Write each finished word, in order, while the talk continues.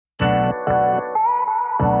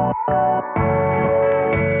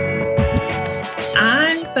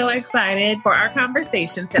I'm so excited for our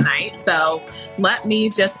conversation tonight. So let me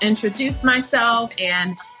just introduce myself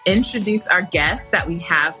and introduce our guests that we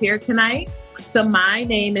have here tonight. So my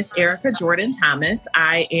name is Erica Jordan Thomas.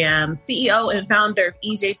 I am CEO and founder of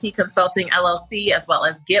EJT Consulting LLC, as well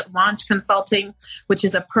as Get Launch Consulting, which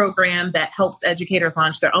is a program that helps educators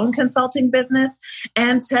launch their own consulting business.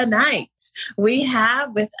 And tonight we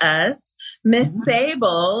have with us Miss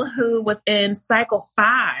Sable, who was in cycle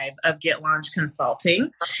 5 of Get Launch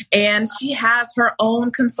Consulting, and she has her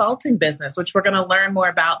own consulting business, which we're going to learn more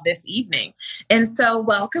about this evening. And so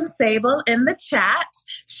welcome Sable in the chat.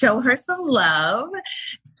 Show her some love.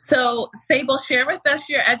 So Sable, share with us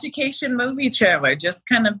your education movie trailer. Just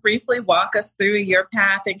kind of briefly walk us through your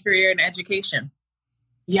path and career in education.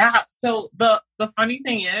 Yeah. So the funny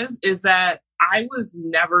thing is that I was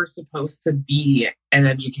never supposed to be an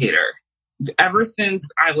educator. Ever since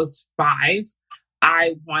I was 5,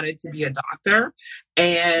 I wanted to be a doctor.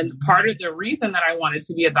 And part of the reason that I wanted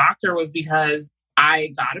to be a doctor was because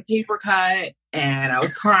I got a paper cut and I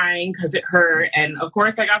was crying because it hurt. And of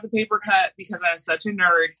course, I got the paper cut because I was such a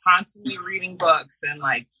nerd, constantly reading books and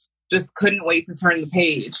just couldn't wait to turn the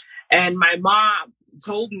page. And my mom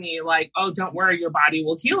told me oh, don't worry, your body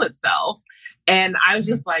will heal itself. And I was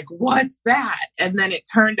just like, what's that? And then it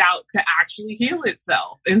turned out to actually heal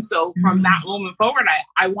itself. And so from that moment forward,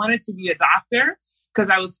 I wanted to be a doctor because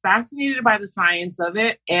I was fascinated by the science of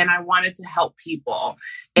it and I wanted to help people.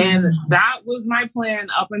 And that was my plan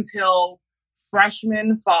up until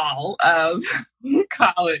freshman fall of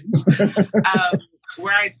college,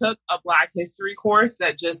 where I took a Black history course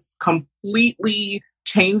that just completely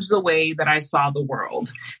changed the way that I saw the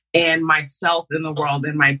world and myself in the world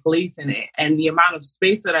and my place in it and the amount of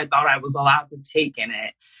space that I thought I was allowed to take in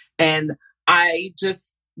it. And I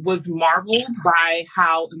just was marveled by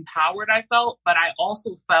how empowered I felt, but I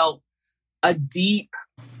also felt a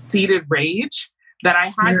deep-seated rage that I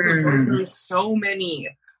had to go through so many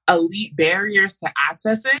elite barriers to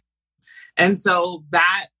access it. And so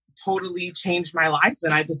that totally changed my life.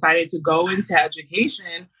 And I decided to go into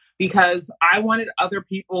education because I wanted other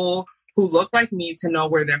people who look like me to know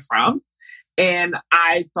where they're from. And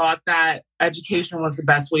I thought that education was the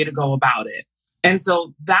best way to go about it. And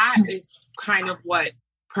so that is kind of what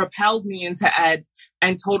propelled me into ed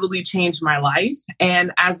and totally changed my life.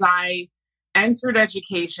 And as I entered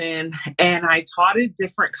education and I taught in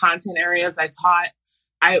different content areas,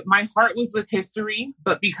 my heart was with history,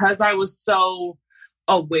 but because I was so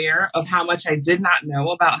aware of how much I did not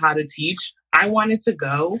know about how to teach, I wanted to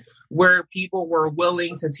go where people were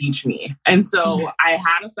willing to teach me. And so I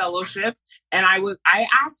had a fellowship and I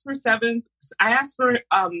asked for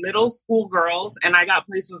middle school girls and I got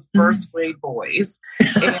placed with first grade boys.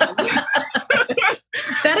 And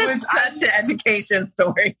that is such an education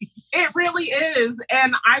story. It really is.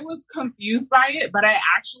 And I was confused by it, but I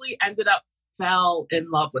actually ended up fell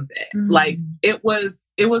in love with it. It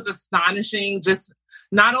was astonishing, just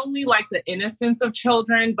not only the innocence of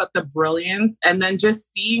children, but the brilliance. And then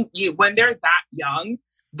just seeing you when they're that young,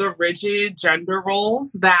 the rigid gender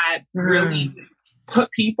roles that really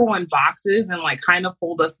put people in boxes and kind of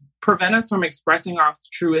prevent us from expressing our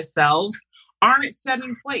truest selves aren't set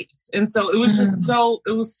in place. And so it was just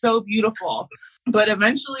it was so beautiful. But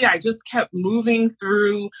eventually I just kept moving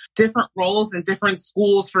through different roles in different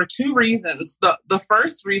schools for 2 reasons. The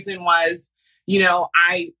first reason was,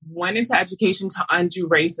 I went into education to undo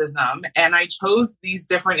racism, and I chose these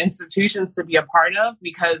different institutions to be a part of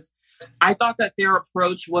because I thought that their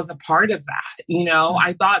approach was a part of that.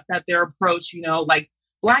 I thought that their approach,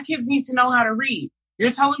 Black kids need to know how to read.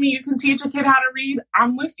 You're telling me you can teach a kid how to read?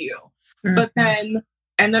 I'm with you. But then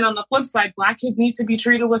on the flip side, Black kids need to be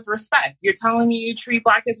treated with respect. You're telling me you treat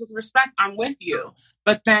Black kids with respect? I'm with you.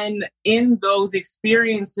 But then in those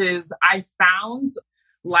experiences, I found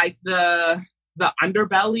the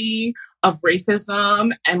underbelly of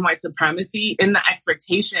racism and white supremacy in the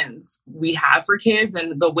expectations we have for kids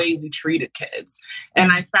and the way we treated kids.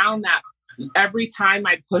 And I found that every time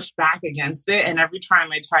I pushed back against it and every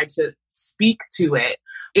time I tried to speak to it,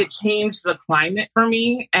 it changed the climate for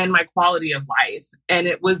me and my quality of life. And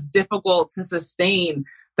it was difficult to sustain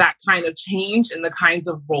that kind of change in the kinds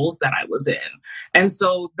of roles that I was in. And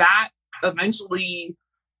so that eventually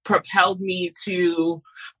propelled me to,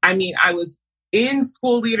 I was in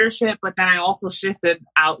school leadership, but then I also shifted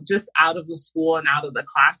out of the school and out of the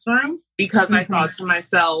classroom because I thought to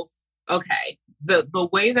myself, okay, the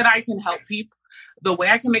way that I can help people, the way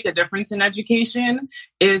I can make a difference in education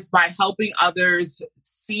is by helping others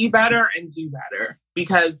see better and do better.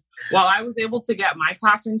 Because while I was able to get my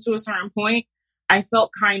classroom to a certain point, I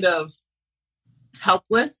felt kind of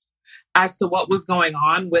helpless as to what was going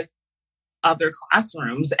on with other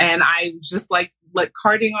classrooms. And I was just like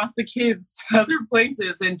carting off the kids to other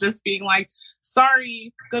places and just being like,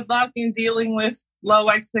 sorry, good luck in dealing with low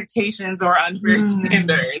expectations or unfair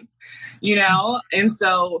standards, you know? And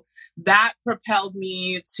so that propelled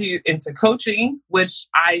me into coaching, which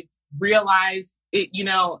I realized it, you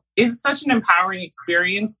know, is such an empowering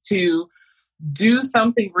experience to do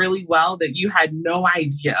something really well that you had no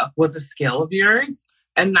idea was a skill of yours.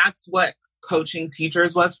 And that's what coaching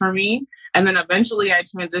teachers was for me. And then eventually I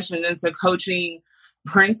transitioned into coaching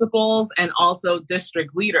principals and also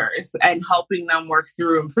district leaders and helping them work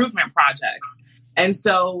through improvement projects. And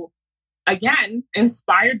so again,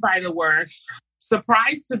 inspired by the work,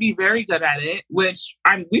 surprised to be very good at it, which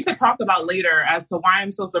we could talk about later as to why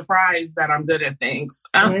I'm so surprised that I'm good at things.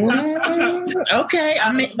 Okay,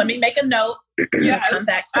 let me make a note. Yes. Come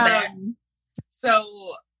back to that. So,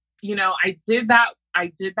 you know, I did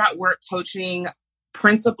that work coaching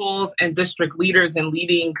principals and district leaders and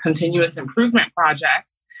leading continuous improvement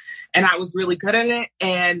projects. And I was really good at it.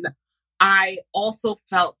 And I also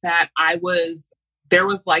felt that there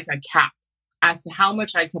was like a cap as to how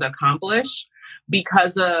much I could accomplish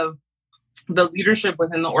because of the leadership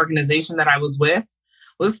within the organization that I was with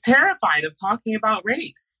was terrified of talking about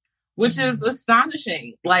race, which is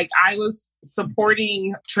astonishing. Like I was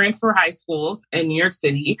supporting transfer high schools in New York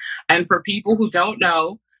City. And for people who don't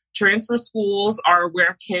know, transfer schools are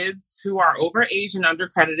where kids who are overage and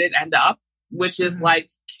undercredited end up, which is like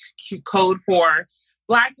code for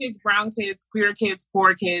Black kids, brown kids, queer kids,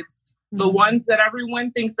 poor kids. The ones that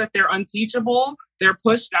everyone thinks that they're unteachable, they're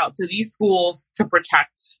pushed out to these schools to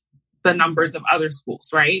protect the numbers of other schools,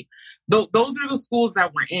 right? Those are the schools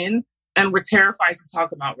that we're in, and we're terrified to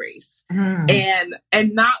talk about race. And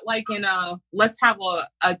not like in let's have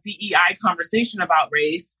a DEI conversation about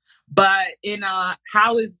race, but in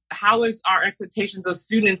how is our expectations of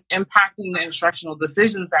students impacting the instructional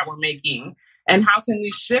decisions that we're making, and how can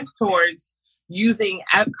we shift towards using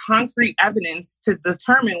concrete evidence to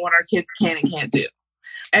determine what our kids can and can't do.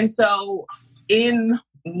 And so in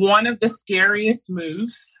one of the scariest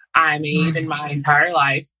moves I made in my entire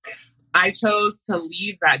life, I chose to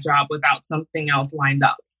leave that job without something else lined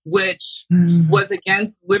up, which was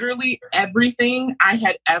against literally everything I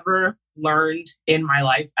had ever learned in my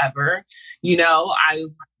life ever. You know, I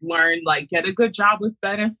learned like get a good job with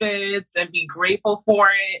benefits and be grateful for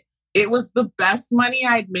it. It was the best money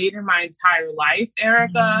I'd made in my entire life,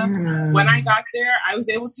 Erica. When I got there, I was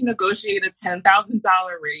able to negotiate a $10,000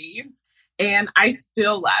 raise, and I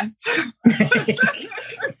still left. I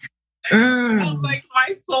was like,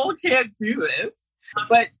 my soul can't do this.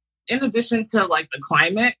 But in addition to like the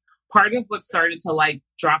climate, part of what started to like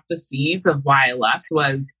drop the seeds of why I left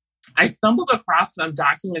was I stumbled across some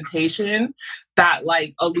documentation that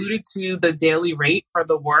like alluded to the daily rate for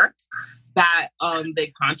the work that they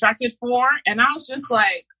contracted for. And I was just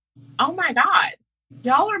like, oh my God,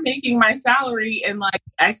 y'all are making my salary in like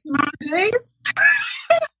X amount of days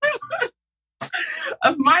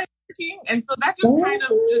of my working. And so that just kind of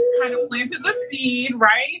planted the seed,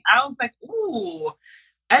 right? I was like, ooh,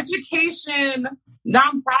 education,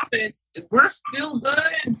 nonprofits, we're still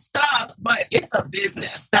good and stuff, but it's a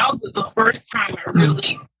business. That was the first time I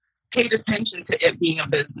really paid attention to it being a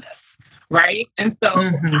business. Right. And so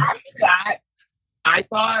after that, I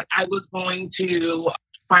thought I was going to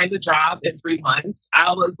find a job in 3 months.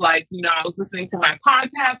 I was like, you know, I was listening to my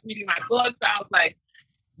podcast, reading my books. I was like,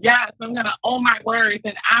 yes, I'm going to own my worth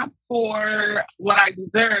and ask for what I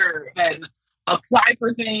deserve and apply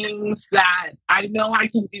for things that I know I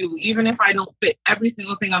can do, even if I don't fit every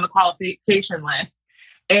single thing on the qualification list.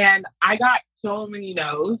 And I got so many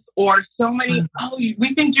no's or so many,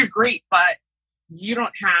 we think you're great, but you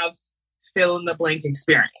don't have fill in the blank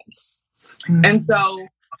experience. And so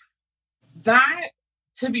that,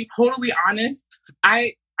 to be totally honest,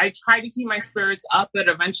 I tried to keep my spirits up, but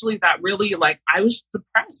eventually that really like, I was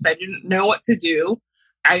depressed. I didn't know what to do.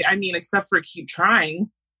 I mean, except for keep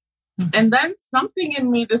trying. And then something in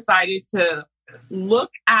me decided to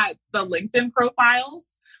look at the LinkedIn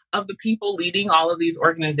profiles of the people leading all of these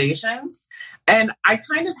organizations. And I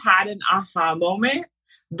kind of had an aha moment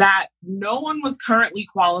that no one was currently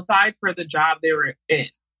qualified for the job they were in.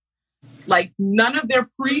 Like none of their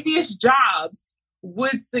previous jobs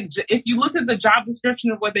would suggest, if you look at the job description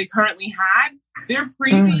of what they currently had, their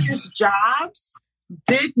previous jobs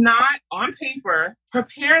did not, on paper,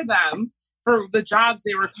 prepare them for the jobs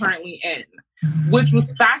they were currently in, which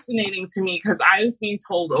was fascinating to me because I was being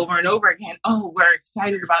told over and over again, oh, we're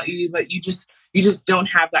excited about you, but You just don't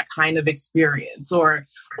have that kind of experience. Or,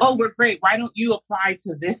 oh, we're great. Why don't you apply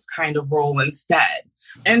to this kind of role instead?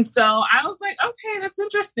 And so I was like, okay, that's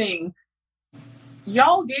interesting.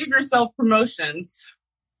 Y'all gave yourself promotions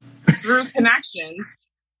through connections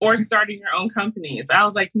or starting your own companies. I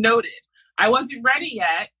was like, noted. I wasn't ready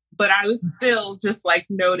yet, but I was still just like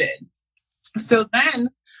noted. So then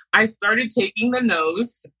I started taking the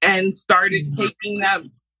no's and started taking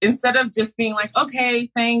them instead of just being like, okay,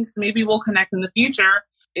 thanks, maybe we'll connect in the future.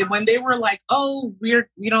 When they were like, oh, we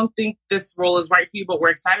don't think this role is right for you, but we're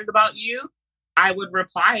excited about you, I would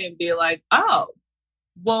reply and be like, oh,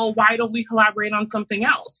 well, why don't we collaborate on something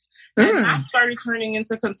else? And that started turning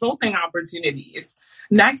into consulting opportunities.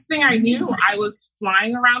 Next thing I knew, I was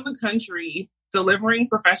flying around the country, delivering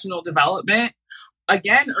professional development,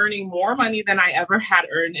 again, earning more money than I ever had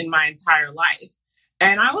earned in my entire life.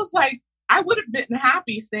 And I was like, I would have been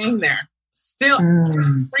happy staying there. Still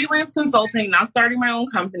freelance consulting, not starting my own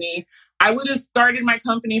company. I would have started my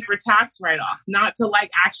company for tax write-off, not to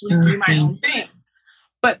like actually do my own thing.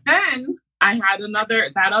 But then I had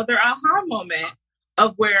that other aha moment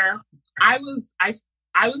of where I was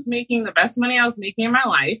making the best money I was making in my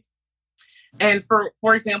life. And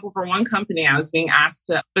for example, for one company, I was being asked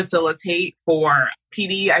to facilitate for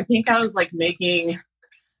PD. I think I was like making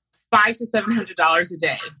 $500 to $700 a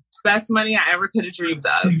day. Best money I ever could have dreamed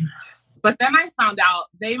of. But then I found out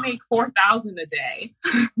they make $4,000 a day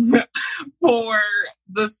for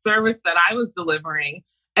the service that I was delivering.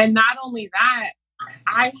 And not only that,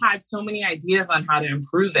 I had so many ideas on how to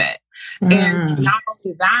improve it. And not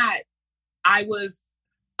only that, I was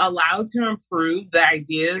allowed to improve the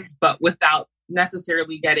ideas, but without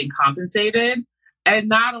necessarily getting compensated. And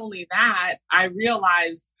not only that, I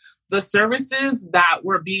realized the services that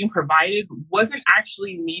were being provided wasn't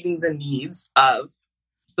actually meeting the needs of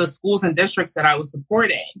the schools and districts that I was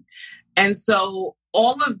supporting. And so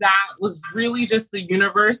all of that was really just the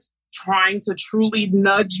universe trying to truly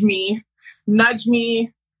nudge me,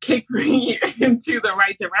 kick me into the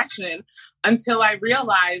right direction until I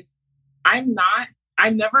realized I'm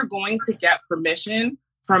never going to get permission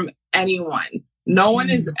from anyone. No one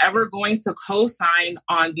is ever going to co-sign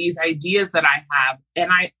on these ideas that I have.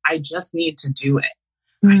 And I just need to do it.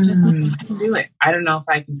 I just need to do it. I don't know if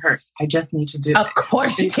I can curse. I just need to do it. Of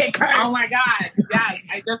course you can curse. Oh my God. Yes.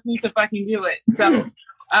 I just need to fucking do it. So,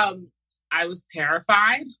 I was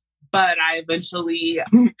terrified, but I eventually,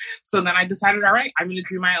 so then I decided, all right, I'm going to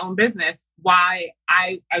do my own business. Why?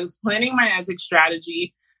 I was planning my exit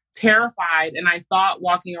strategy, terrified, and I thought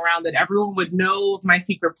walking around that everyone would know my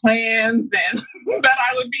secret plans and that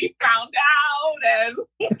I would be found out and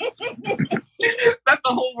that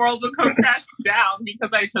the whole world would come crashing down because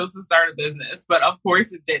I chose to start a business. But of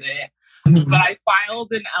course it didn't. But I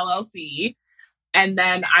filed an LLC and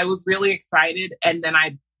then I was really excited and then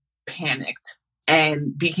I panicked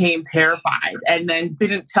and became terrified and then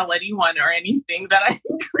didn't tell anyone or anything that I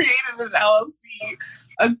created an LLC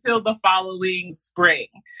until the following spring.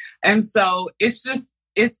 And so it's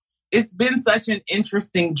been such an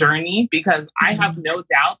interesting journey because I have no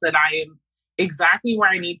doubt that I am exactly where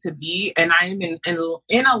I need to be. And I am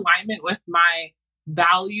in alignment with my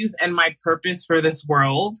values and my purpose for this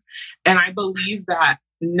world. And I believe that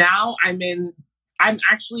now I'm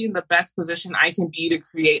actually in the best position I can be to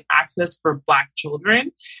create access for Black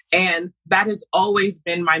children. And that has always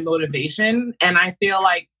been my motivation. And I feel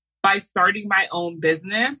like by starting my own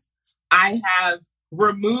business, I have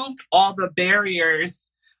removed all the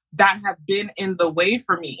barriers that have been in the way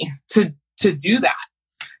for me to do that.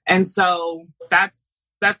 And so that's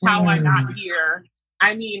how I got here.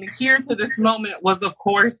 I mean, here to this moment was, of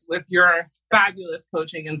course, with your fabulous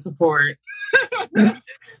coaching and support.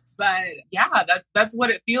 But yeah, that's what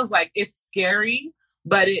it feels like. It's scary,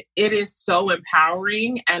 but it is so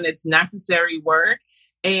empowering and it's necessary work.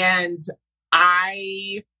 And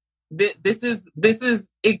this is,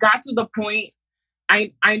 it got to the point,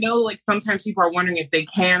 I know like sometimes people are wondering if they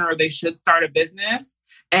can or they should start a business.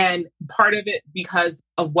 And part of it because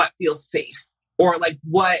of what feels safe or like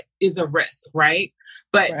what is a risk, right?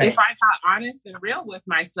 But if I got honest and real with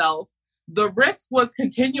myself, the risk was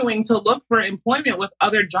continuing to look for employment with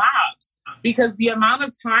other jobs because the amount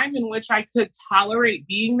of time in which I could tolerate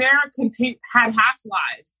being there had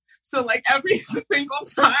half-lives. So like every single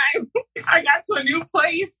time I got to a new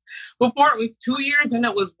place, before it was 2 years, then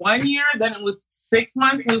it was 1 year, then it was 6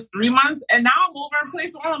 months, it was 3 months, and now I'm over a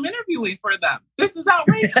place where I'm interviewing for them. This is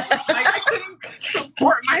outrageous. Like I couldn't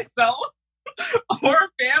support myself or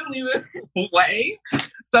family this way.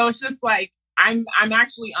 So it's just like, I'm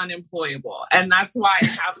actually unemployable. And that's why I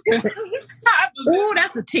have to Ooh,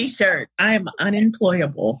 that's a t-shirt. I am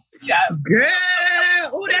unemployable. Yes. Girl.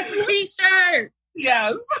 Oh, that's a t-shirt.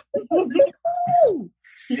 Yes.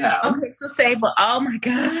 Yeah. Okay, so Sable. Oh my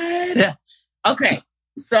God. Okay.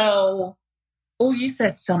 So, you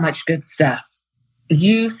said so much good stuff. And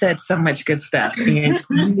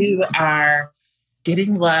you are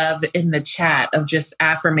getting love in the chat of just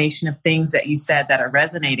affirmation of things that you said that are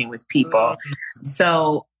resonating with people.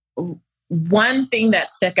 So one thing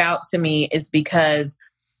that stuck out to me is because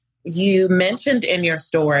you mentioned in your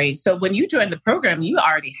story, so when you joined the program, you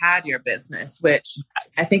already had your business, which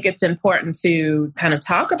I think it's important to kind of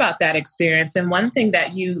talk about that experience. And one thing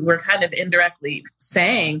that you were kind of indirectly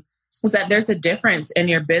saying was that there's a difference in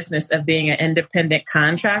your business of being an independent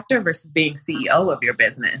contractor versus being CEO of your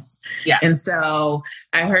business. Yes. And so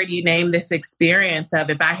I heard you name this experience of,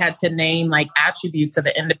 if I had to name like attributes of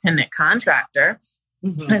an independent contractor,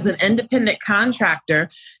 as an independent contractor,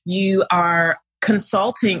 you are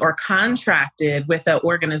consulting or contracted with an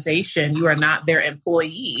organization. You are not their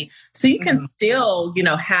employee. So you can still,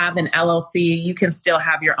 have an LLC, you can still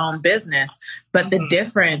have your own business, but the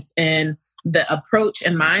difference in the approach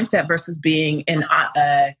and mindset versus being an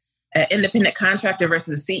independent contractor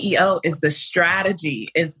versus a CEO is the strategy,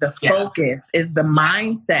 is the focus, is the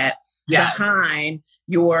mindset behind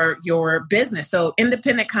your business. So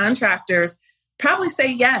independent contractors probably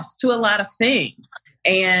say yes to a lot of things.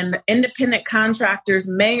 And independent contractors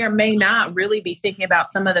may or may not really be thinking about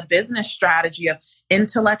some of the business strategy of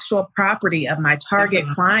intellectual property of my target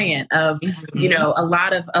client, of, a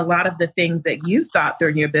lot of the things that you've thought through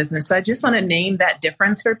in your business. So I just want to name that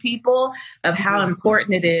difference for people of how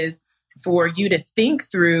important it is for you to think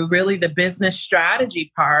through really the business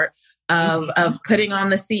strategy part of putting on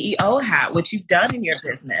the CEO hat, which you've done in your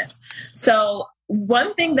business. So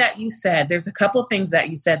one thing that you said, there's a couple of things that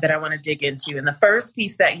you said that I want to dig into. And the first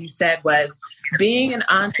piece that you said was being an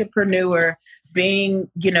entrepreneur, being,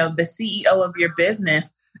 the CEO of your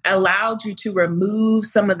business allowed you to remove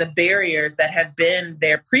some of the barriers that had been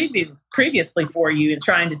there previously for you in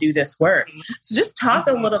trying to do this work. So just talk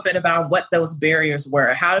a little bit about what those barriers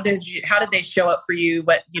were. How did they show up for you?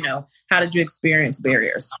 How did you experience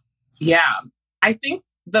barriers? Yeah, I think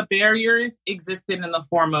the barriers existed in the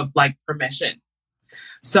form of like permission.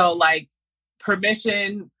 So like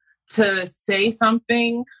permission to say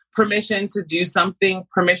something, permission to do something,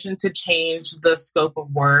 permission to change the scope of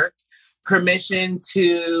work, permission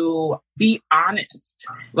to be honest,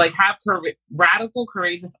 like have radical,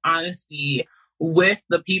 courageous honesty with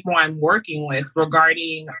the people I'm working with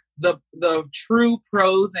regarding the true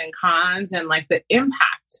pros and cons and like the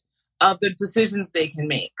impact of the decisions they can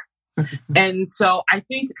make. And so I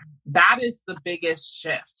think that is the biggest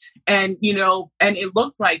shift. And, and it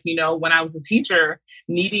looked like, when I was a teacher,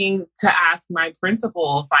 needing to ask my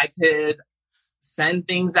principal if I could send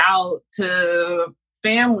things out to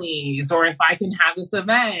families or if I can have this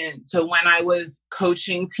event, to when I was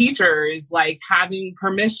coaching teachers, like having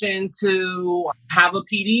permission to have a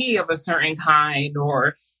PD of a certain kind,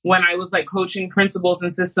 or when I was like coaching principals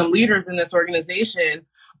and system leaders in this organization,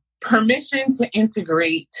 permission to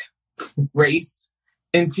integrate race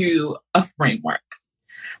into a framework.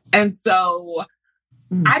 And so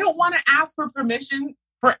I don't want to ask for permission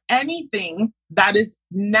for anything that is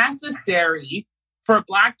necessary for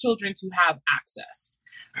Black children to have access.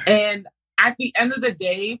 And at the end of the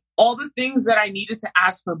day, all the things that I needed to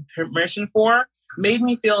ask for permission for made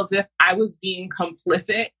me feel as if I was being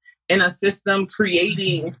complicit in a system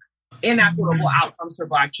creating inequitable outcomes for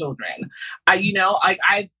Black children.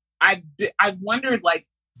 I've wondered, like,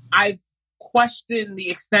 I've questioned the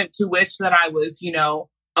extent to which that I was,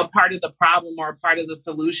 a part of the problem or a part of the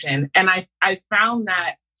solution. And I found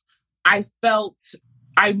that I felt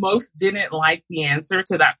I most didn't like the answer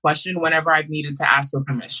to that question whenever I've needed to ask for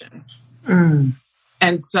permission.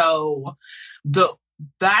 And so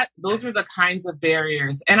those are the kinds of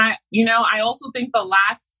barriers. And I also think the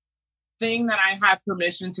last thing that I have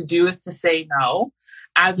permission to do is to say no.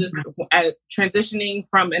 As transitioning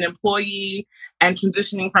from an employee and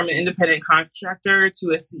transitioning from an independent contractor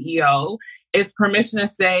to a CEO is permission to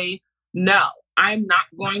say, no, I'm not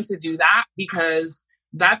going to do that because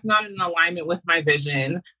that's not in alignment with my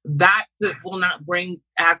vision. That will not bring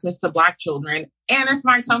access to Black children. And it's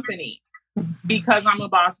my company because I'm a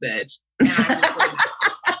boss bitch.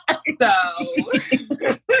 So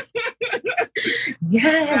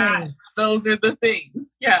yes, those are the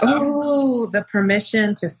things. Yeah. Oh, the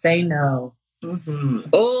permission to say no.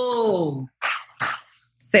 Oh,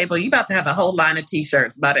 Sable, you about to have a whole line of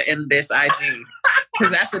t-shirts by the end of this IG,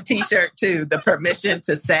 because that's a t-shirt too. The permission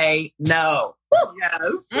to say no.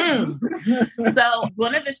 Yes. So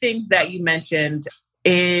one of the things that you mentioned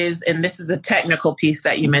is, and this is the technical piece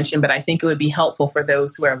that you mentioned, but I think it would be helpful for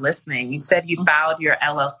those who are listening. You said you filed your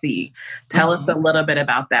LLC. Tell us a little bit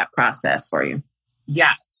about that process for you.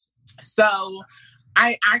 Yes. So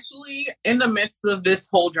I actually, in the midst of this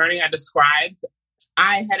whole journey I described,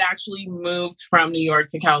 I had actually moved from New York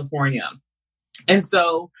to California. And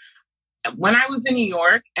so when I was in New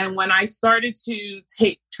York and when I started to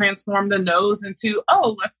transform the no's into,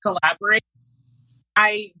 oh, let's collaborate,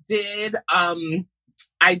 I did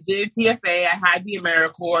TFA. I had the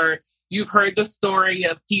AmeriCorps. You've heard the story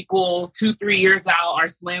of people 2-3 years out are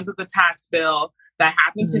slammed with a tax bill. That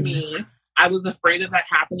happened to me. I was afraid of that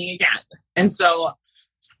happening again. And so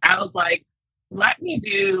I was like, let me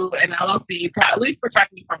do an LLC to at least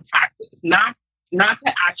protect me from taxes, not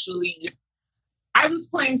to actually, I was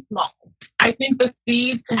playing small. I think the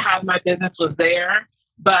seed to have my business was there,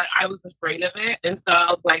 but I was afraid of it. And so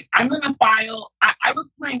I was like, I'm going to file. I was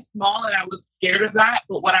playing small and I was scared of that.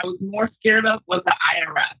 But what I was more scared of was the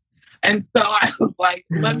IRS. And so I was like,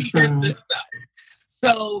 let me get this stuff.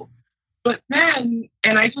 So, but then,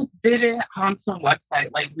 and I just did it on some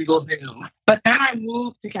website like LegalZoom. But then I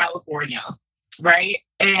moved to California, right?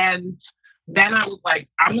 And then I was like,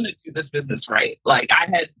 I'm going to do this business right. Like I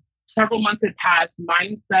had several months had passed,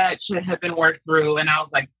 mindset should have been worked through. And I was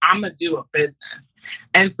like, I'm going to do a business.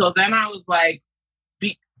 And so then I was like,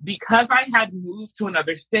 because I had moved to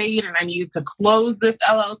another state and I needed to close this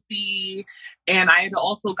LLC and I had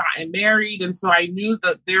also gotten married. And so I knew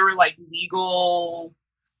that there were like legal,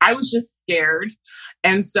 I was just scared.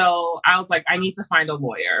 And so I was like, I need to find a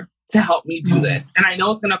lawyer to help me do this. And I know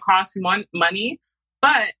it's going to cost money,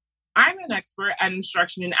 but I'm an expert at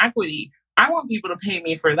instruction and equity. I want people to pay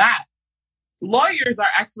me for that. Lawyers are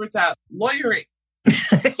experts at lawyering.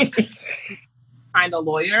 Find a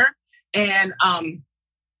lawyer. And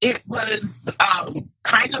it was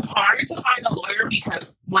kind of hard to find a lawyer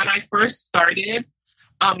because when I first started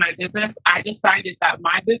my business, I decided that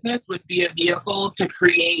my business would be a vehicle to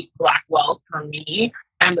create Black wealth for me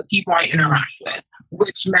and the people I interact with,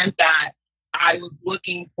 which meant that I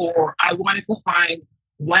wanted to find,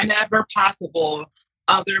 whenever possible,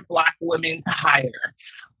 other Black women to hire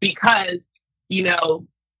because, you know,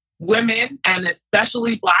 women and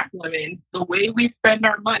especially Black women, the way we spend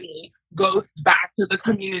our money goes back to the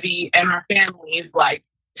community and our families like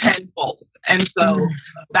tenfold. And so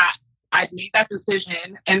that I made that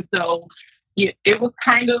decision. And so it was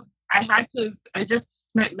kind of, I just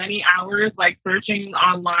spent many hours like searching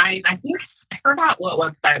online. I forgot what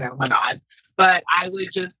website I went on, but I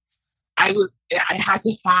had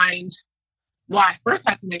to find, well, I first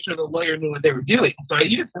had to make sure the lawyer knew what they were doing. So I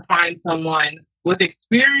needed to find someone with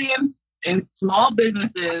experience in small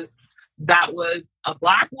businesses that was a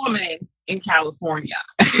Black woman in California.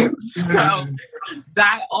 So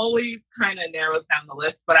that always kind of narrows down the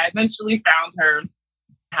list. But I eventually found her,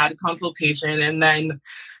 had a consultation, and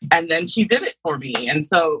then she did it for me. And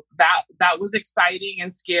so that was exciting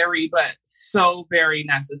and scary, but so very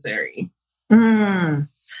necessary.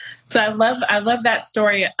 So I love that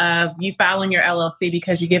story of you filing your LLC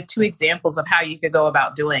because you give two examples of how you could go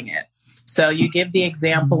about doing it. So you give the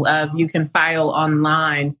example of you can file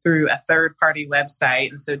online through a third-party website.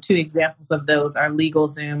 And so two examples of those are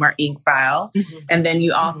LegalZoom or InkFile. And then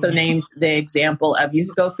you also named the example of you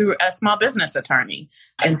could go through a small business attorney.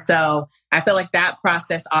 And so I feel like that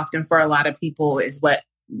process often for a lot of people is what,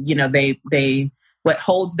 you know, what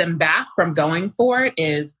holds them back from going for it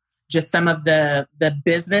is just some of the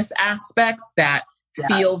business aspects that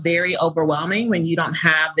feel very overwhelming when you don't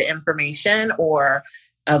have the information or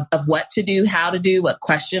of what to do, how to do, what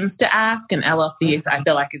questions to ask. And LLC, I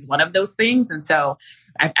feel like, is one of those things. And so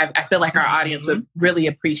I feel like our audience would really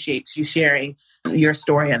appreciate you sharing your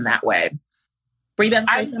story in that way.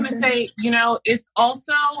 I was going to say, you know, it's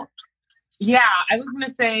also, I was going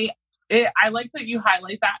to say, I like that you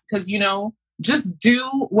highlight that because, you know, just do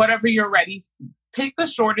whatever you're ready. Pick the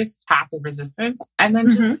shortest path of resistance and then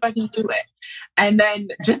just fucking do it. And then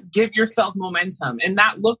just give yourself momentum. And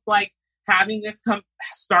that looked like having this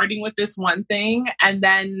starting with this one thing. And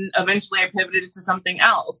then eventually I pivoted it to something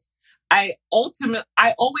else. I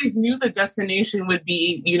always knew the destination would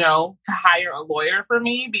be, you know, to hire a lawyer for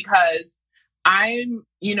me because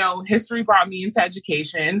history brought me into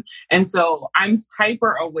education. And so I'm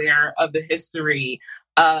hyper aware of the history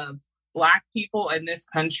of Black people in this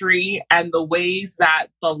country and the ways that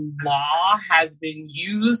the law has been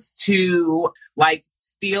used to like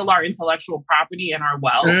steal our intellectual property and our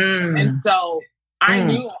wealth. And so I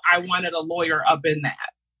knew I wanted a lawyer up in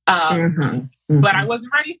that. But I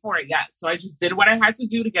wasn't ready for it yet. So I just did what I had to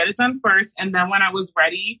do to get it done first. And then when I was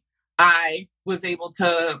ready, I was able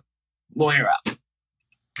to lawyer up.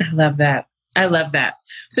 I love that. I love that.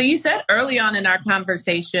 So you said early on in our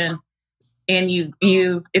conversation, and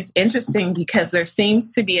it's interesting because there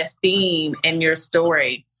seems to be a theme in your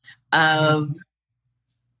story of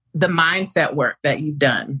the mindset work that you've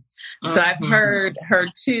done. So I've heard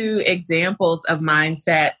two examples of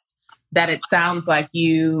mindsets that it sounds like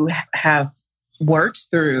you have worked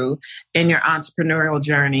through in your entrepreneurial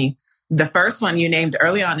journey. The first one you named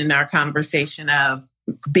early on in our conversation of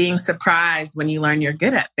being surprised when you learn you're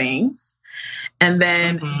good at things. And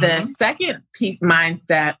then the second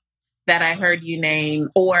mindset that I heard you name,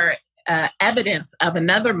 or evidence of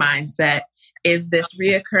another mindset, is this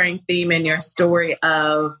reoccurring theme in your story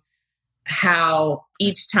of how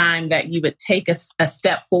each time that you would take a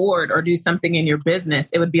step forward or do something in your business,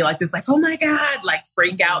 it would be like this, like, oh my God, like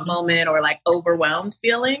freak out moment or like overwhelmed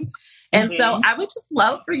feeling. And so I would just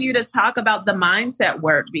love for you to talk about the mindset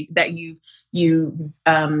work that you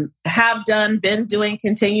have done, been doing,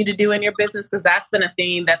 continue to do in your business, because that's been a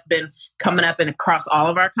theme that's been coming up and across all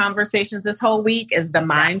of our conversations this whole week is the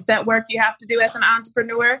mindset work you have to do as an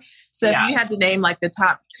entrepreneur. So if you had to name like the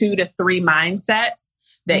top 2 to 3 mindsets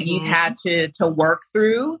that you've had to work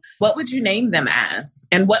through, what would you name them as?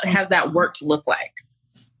 And what has that work to look like?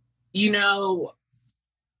 You know,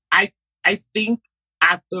 I think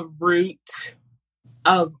at the root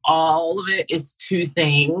of all of it is 2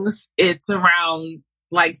 things. It's around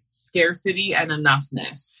like scarcity and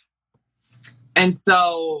enoughness. And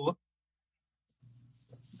so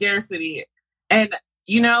scarcity. And,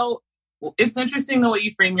 you know, it's interesting the way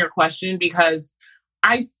you frame your question, because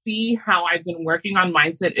I see how I've been working on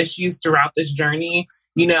mindset issues throughout this journey.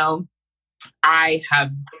 You know, I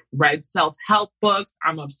have read self-help books.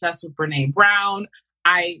 I'm obsessed with Brené Brown.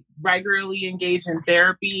 I regularly engage in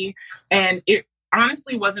therapy. And it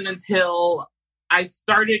honestly wasn't until I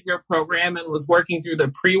started your program and was working through the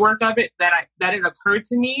pre-work of it that it occurred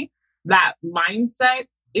to me that mindset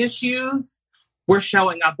issues were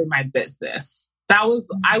showing up in my business. I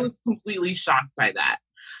was completely shocked by that.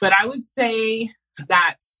 But I would say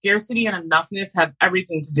that scarcity and enoughness have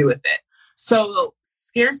everything to do with it. So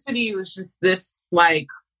scarcity was just this, like,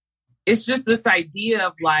 it's just this idea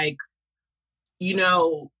of like, you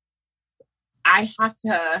know, I have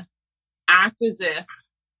to act as if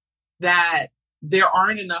that there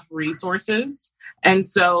aren't enough resources. And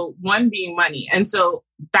so one being money. And so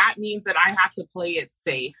that means that I have to play it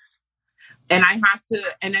safe. And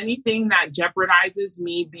and anything that jeopardizes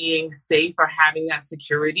me being safe or having that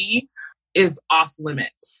security is off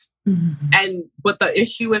limits. But the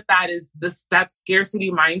issue with that is that scarcity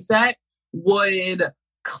mindset would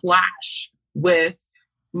clash with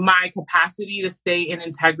my capacity to stay in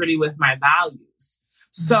integrity with my values.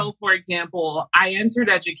 So, for example, I entered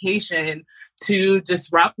education to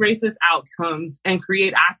disrupt racist outcomes and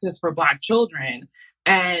create access for Black children.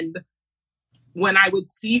 And when I would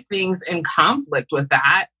see things in conflict with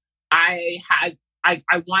that, I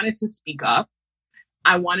wanted to speak up.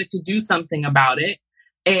 I wanted to do something about it.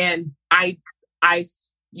 And I,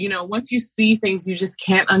 you know, once you see things, you just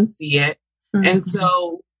can't unsee it. And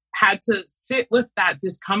so had to sit with that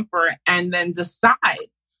discomfort and then decide,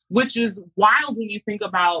 which is wild when you think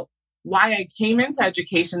about why I came into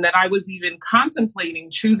education, that I was even contemplating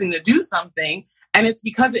choosing to do something. And it's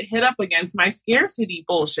because it hit up against my scarcity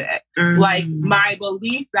bullshit. Like my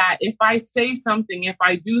belief that if I say something, if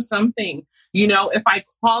I do something, you know, if I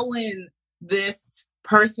call in this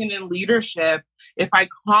person in leadership, if I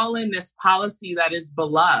call in this policy that is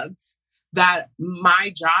beloved, that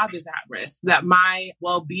my job is at risk, that my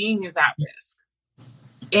well-being is at risk.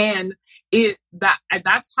 And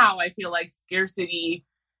that's how I feel like scarcity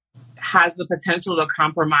has the potential to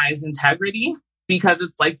compromise integrity, because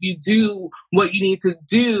it's like you do what you need to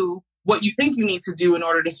do, what you think you need to do in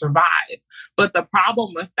order to survive. But the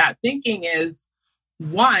problem with that thinking is,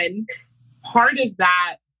 one, part of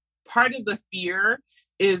the fear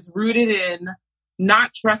is rooted in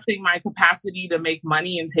not trusting my capacity to make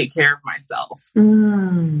money and take care of myself.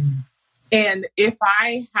 And if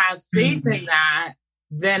I have faith in that,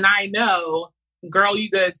 then I know, girl,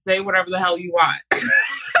 you good. Say whatever the hell you want.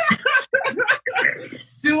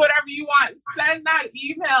 Do whatever you want. Send that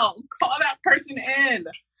email. Call that person in.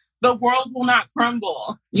 The world will not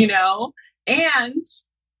crumble, you know? And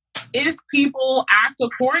if people act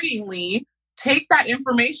accordingly, take that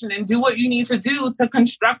information and do what you need to do to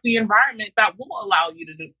construct the environment that will allow you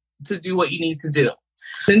to do what you need to do.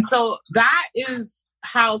 And so that is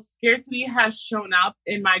how scarcity has shown up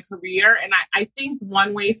in my career. And I think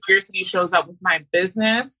one way scarcity shows up with my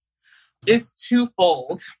business is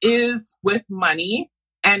twofold, is with money,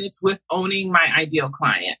 and it's with owning my ideal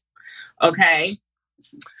client. Okay.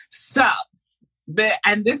 So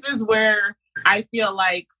And this is where I feel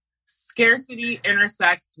like scarcity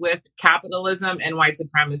intersects with capitalism and white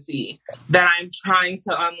supremacy that I'm trying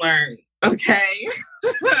to unlearn. Okay.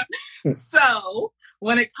 So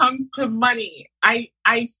when it comes to money,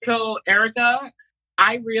 so Erica,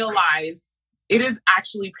 I realize it is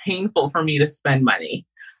actually painful for me to spend money.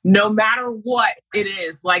 No matter what it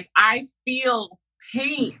is, like I feel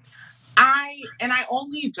pain. I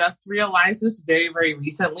only just realized this very, very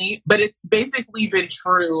recently, but it's basically been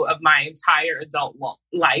true of my entire adult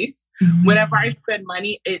life. Mm-hmm. Whenever I spend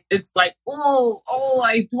money, it's like, do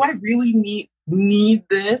I really need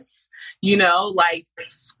this? You know, like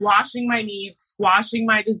squashing my needs, squashing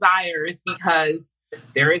my desires because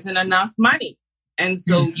there isn't enough money. And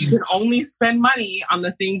so you can only spend money on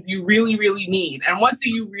the things you really, really need. And what do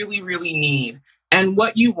you really, really need? And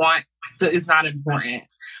what you want is not important.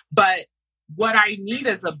 But what I need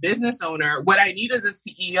as a business owner, what I need as a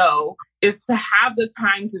CEO is to have the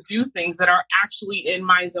time to do things that are actually in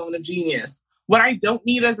my zone of genius. What I don't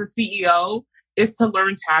need as a CEO is to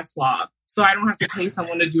learn tax law so I don't have to pay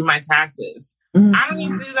someone to do my taxes. Mm-hmm. I don't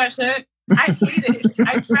need to do that shit. I hate it.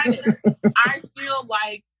 I dread it. I feel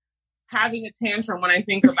like having a tantrum when I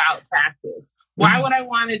think about taxes. Why would I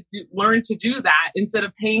want to learn to do that instead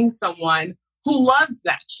of paying someone who loves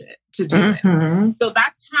that shit to do it? So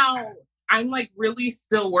that's how I'm like really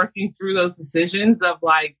still working through those decisions of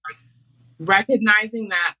like recognizing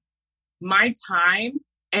that my time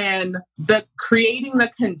and creating the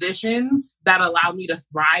conditions that allow me to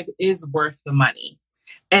thrive is worth the money.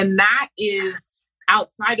 And that is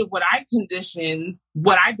outside of what I've been conditioned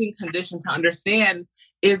to understand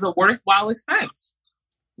is a worthwhile expense.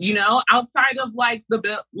 You know, outside of like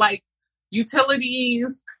like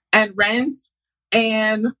utilities and rent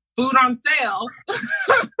and food on sale,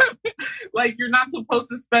 like you're not supposed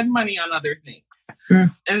to spend money on other things.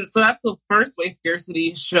 And so that's the first way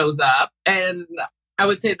scarcity shows up. And I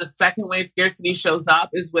would say the second way scarcity shows up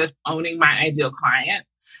is with owning my ideal client.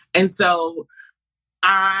 And so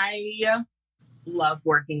I love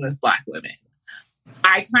working with Black women.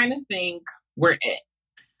 I kind of think we're it.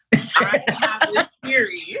 I have this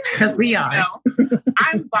theory. Because we are. You know,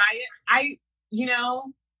 I'm biased.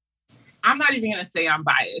 I'm not even going to say I'm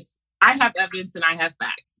biased. I have evidence and I have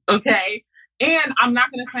facts. Okay. And I'm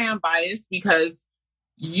not going to say I'm biased because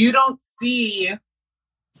you don't see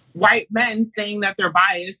white men saying that they're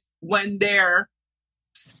biased when they're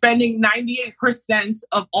spending 98%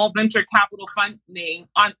 of all venture capital funding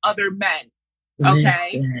on other men.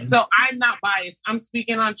 Okay. Listen. So I'm not biased. I'm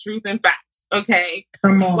speaking on truth and facts. Okay.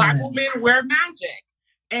 Come on. Black women wear magic.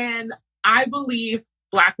 And I believe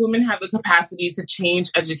Black women have the capacity to change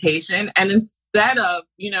education. And instead of,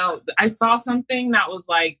 I saw something that was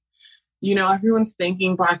like, everyone's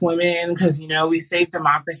thanking Black women because, we saved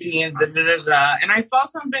democracy and da-da-da-da. And I saw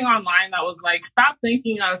something online that was like, stop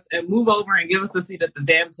thanking us and move over and give us a seat at the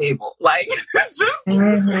damn table. Like, just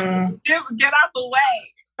get out the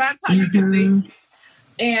way. That's how you can think.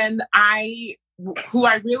 And I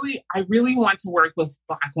really want to work with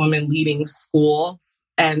Black women leading schools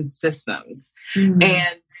and systems.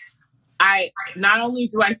 And not only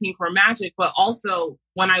do I think we're magic, but also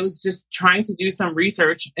when I was just trying to do some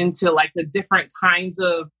research into like the different kinds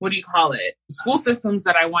of, school systems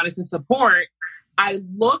that I wanted to support, I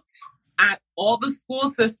looked at all the school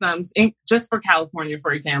systems, just for California,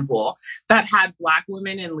 for example, that had Black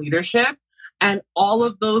women in leadership. And all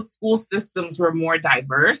of those school systems were more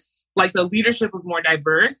diverse. Like the leadership was more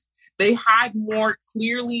diverse. They had more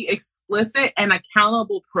clearly explicit and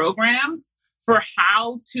accountable programs for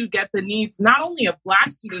how to get the needs, not only of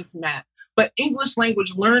Black students met, but English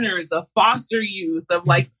language learners, of foster youth, of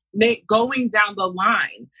like going down the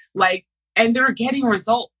line, and they're getting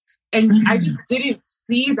results. And I just didn't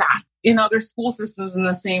see that in other school systems in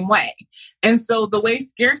the same way. And so the way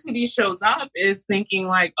scarcity shows up is thinking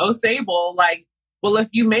like, oh, Sable, well, if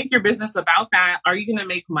you make your business about that, are you going to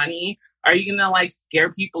make money? Are you going to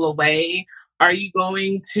scare people away? Are you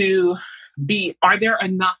going to are there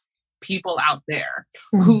enough people out there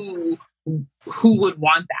who would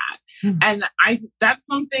want that? And that's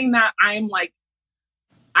something that I'm like,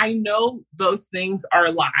 I know those things are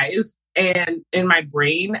lies, and in my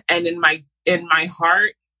brain and in my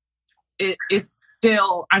heart,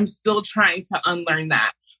 I'm still trying to unlearn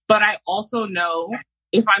that. But I also know,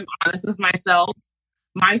 if I'm honest with myself,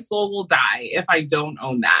 my soul will die if I don't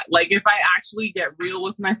own that. If I actually get real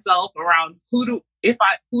with myself around who do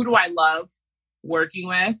I love working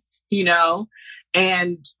with,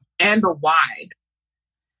 and the why.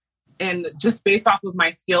 and just based off of my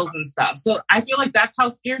skills and stuff. So I feel like that's how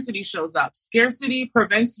scarcity shows up. Scarcity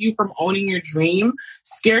prevents you from owning your dream.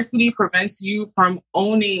 Scarcity prevents you from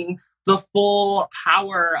owning the full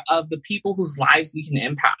power of the people whose lives you can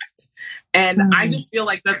impact. And I just feel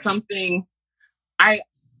like that's something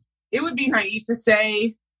it would be naive to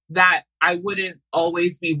say that I wouldn't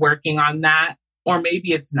always be working on that, or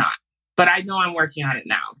maybe it's not, but I know I'm working on it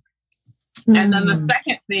now. And then the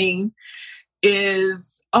second thing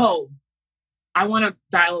is, I want to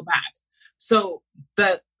dial it back. So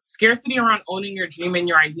the scarcity around owning your dream and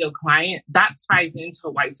your ideal client, that ties into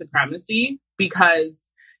white supremacy because,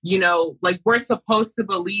 like we're supposed to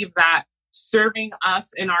believe that serving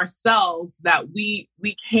us and ourselves, that we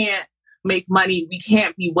can't make money, we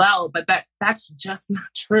can't be well, but that's just not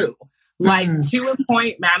true. Like cue in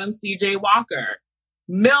point, Madam C.J. Walker,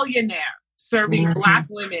 millionaire, serving Black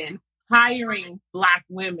women, hiring Black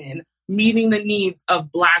women, meeting the needs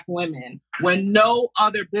of Black women when no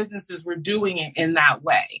other businesses were doing it in that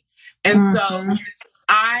way. And so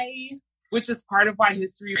which is part of why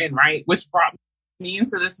history and right, which brought me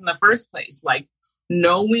into this in the first place, like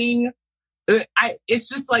knowing, it's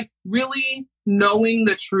just like really knowing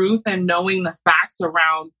the truth and knowing the facts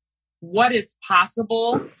around what is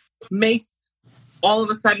possible makes all of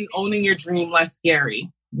a sudden owning your dream less scary,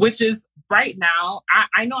 which is right now,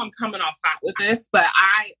 I know I'm coming off hot with this, but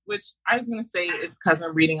I was going to say it's because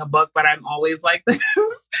I'm reading a book, but I'm always like this.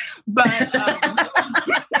 But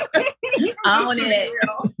own it.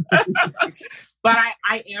 But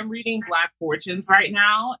I am reading Black Fortunes right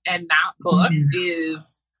now, and that book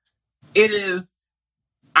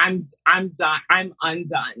I'm done. I'm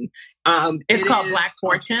undone. It's called Black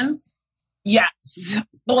Fortunes. Yes,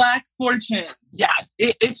 Black Fortune. Yeah,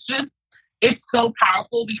 it's so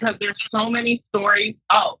powerful because there's so many stories.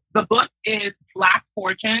 Oh, the book is Black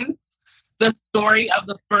Fortunes, the story of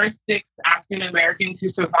the first 6 African Americans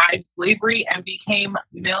who survived slavery and became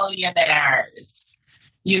millionaires.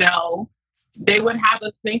 They would have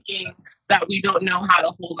us thinking that we don't know how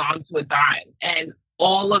to hold on to a dime, and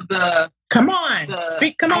all of the Come on,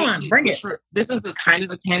 bring it. This is a kind of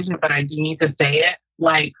a tangent, but I do need to say it.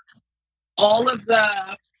 Like all of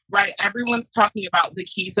everyone's talking about the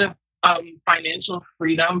keys of financial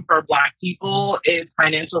freedom for Black people is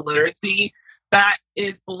financial literacy. That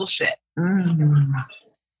is bullshit.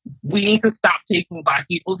 We need to stop taking Black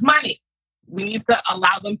people's money. We need to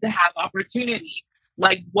allow them to have opportunity.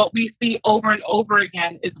 Like what we see over and over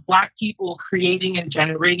again is Black people creating and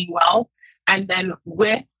generating wealth, and then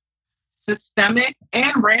with systemic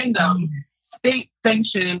and random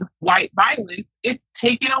state-sanctioned white violence, it's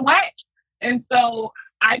taken away. And so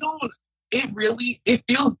it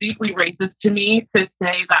feels deeply racist to me to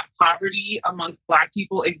say that poverty amongst Black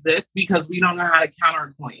people exists because we don't know how to count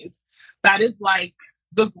our coins. That is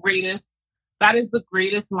the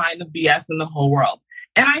greatest line of BS in the whole world.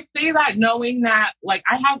 And I say that knowing that, like,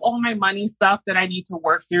 I have all my money stuff that I need to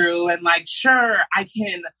work through, and like, sure, I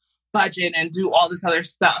can budget and do all this other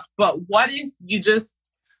stuff. But what if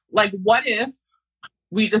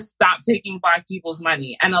we just stop taking Black people's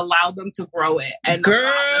money and allow them to grow it and allow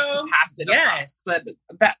us to pass it across? But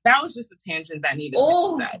that was just a tangent that needed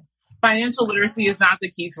to be said. Financial literacy is not the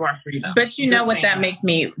key to our freedom. But you know what that makes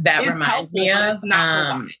me, that reminds me of? It's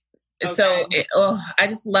not okay. So I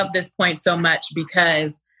just love this point so much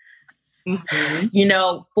because,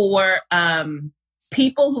 for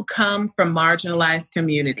people who come from marginalized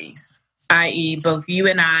communities, i.e. both you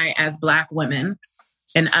and I as Black women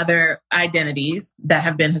and other identities that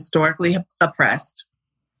have been historically oppressed,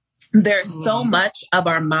 there's so much of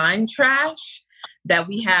our mind trash that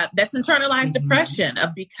we have that's internalized oppression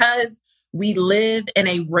of because we live in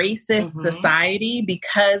a racist society,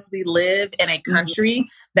 because we live in a country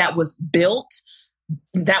that was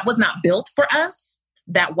not built for us,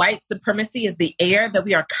 that white supremacy is the air that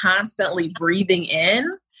we are constantly breathing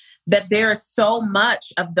in, that there is so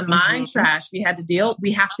much of the mind trash we have to deal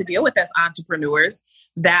with as entrepreneurs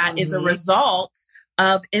that is a result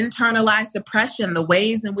of internalized oppression, the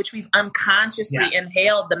ways in which we've unconsciously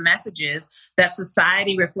inhaled the messages that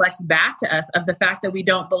society reflects back to us of the fact that we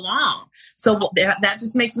don't belong. So that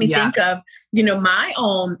just makes me think of, my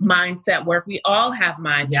own mindset work. We all have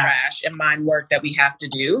mind trash and mind work that we have to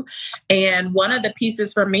do. And one of the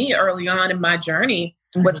pieces for me early on in my journey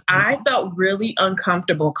was I felt really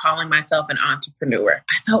uncomfortable calling myself an entrepreneur.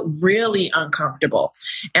 I felt really uncomfortable.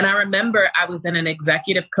 And I remember I was in an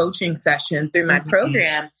executive coaching session through my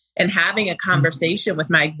program and having a conversation with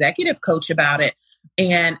my executive coach about it.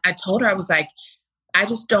 And I told her, I was like, I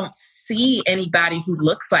just don't see anybody who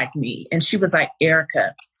looks like me. And she was like,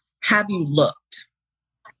 Erica, have you looked?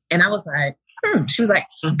 And I was like, She was like,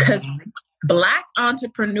 because Black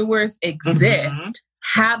entrepreneurs exist.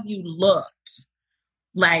 Have you looked?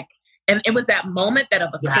 Like, and it was that moment that of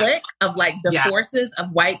a click of like the forces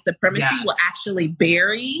of white supremacy will actually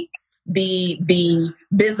bury the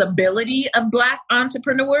visibility of Black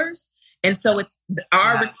entrepreneurs. And so it's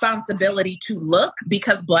our responsibility to look,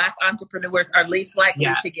 because Black entrepreneurs are least likely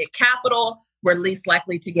to get capital. We're least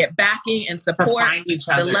likely to get backing and support.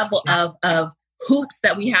 The level of hoops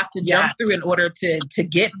that we have to jump through in order to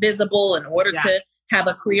get visible, in order to have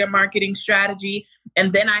a clear marketing strategy.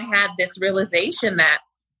 And then I had this realization that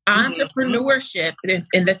entrepreneurship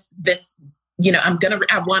and this, you know, I'm going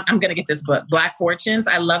to get this book, Black Fortunes.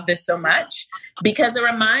 I love this so much because it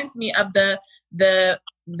reminds me of the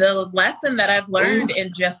lesson that I've learned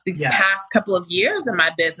in just these past couple of years in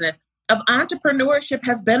my business of entrepreneurship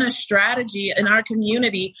has been a strategy in our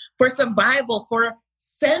community for survival for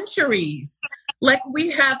centuries. Like we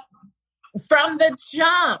have from the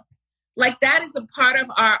jump, like that is a part of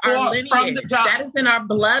our lineage. That is in our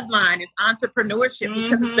bloodline is entrepreneurship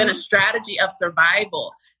because it's been a strategy of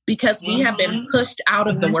survival because we have been pushed out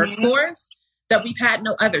of the workforce that we've had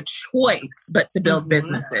no other choice but to build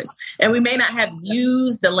businesses. And we may not have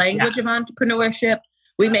used the language of entrepreneurship.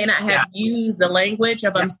 We may not have used the language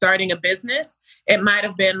of I'm starting a business. It might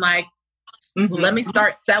have been like, let me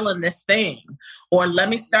start selling this thing, or let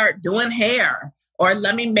me start doing hair, or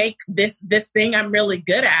let me make this thing I'm really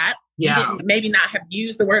good at. You didn't maybe not have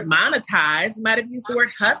used the word monetize. You might have used the word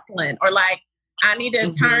hustling, or like, I need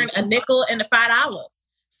to turn a nickel into $5.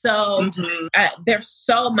 So there's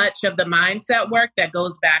so much of the mindset work that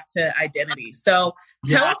goes back to identity. So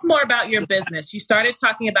tell us more about your business. You started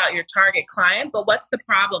talking about your target client, but what's the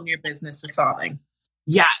problem your business is solving?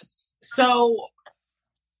 Yes. So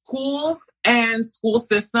schools and school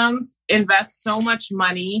systems invest so much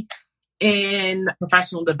money in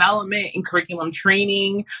professional development and curriculum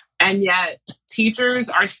training, and yet teachers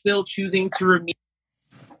are still choosing to remain.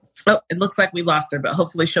 Oh, it looks like we lost her, but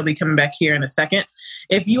hopefully she'll be coming back here in a second.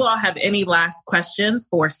 If you all have any last questions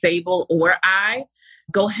for Sable or I,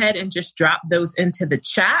 go ahead and just drop those into the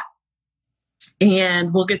chat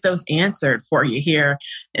and we'll get those answered for you here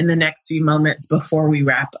in the next few moments before we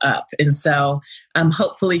wrap up. And so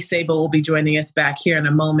hopefully Sable will be joining us back here in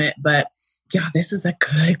a moment, but yeah, this is a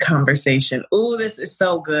good conversation. Ooh, this is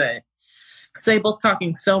so good. Sable's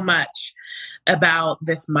talking so much about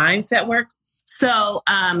this mindset work. So,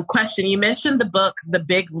 question, you mentioned the book, The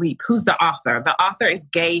Big Leap. Who's the author? The author is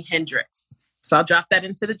Gay Hendricks. So I'll drop that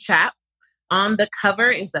into the chat. On the cover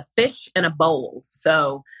is a fish in a bowl.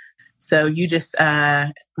 So you just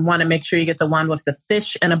want to make sure you get the one with the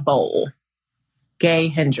fish in a bowl. Gay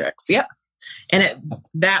Hendricks. Yep. And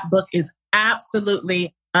that book is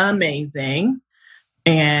absolutely amazing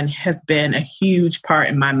and has been a huge part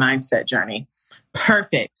in my mindset journey.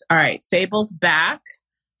 Perfect. All right. Sable's back.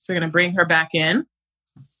 So we're going to bring her back in.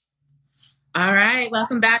 All right.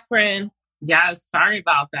 Welcome back, friend. Yes. Sorry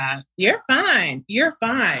about that. You're fine. You're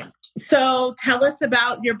fine. So tell us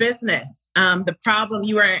about your business. The problem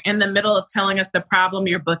you were in the middle of telling us the problem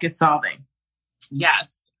your book is solving.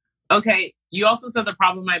 Yes. Okay. You also said the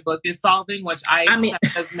problem my book is solving, which I mean,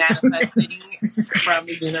 as manifesting from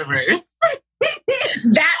the universe.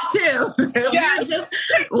 That too. Yes.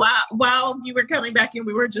 While you were coming back in,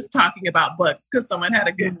 we were just talking about books because someone had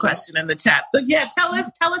a good question in the chat. So yeah, tell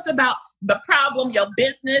us about the problem, your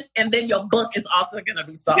business, and then your book is also going to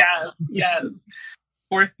be solved. Yes.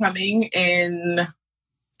 Forthcoming in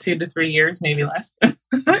 2 to 3 years, maybe less.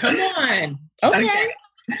 Come on. Okay.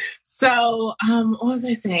 So, what was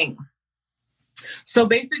I saying? So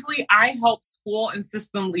basically, I help school and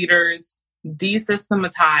system leaders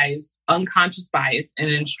desystematize unconscious bias in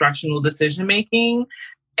instructional decision-making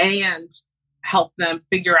and help them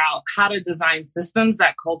figure out how to design systems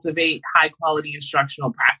that cultivate high-quality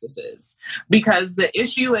instructional practices. Because the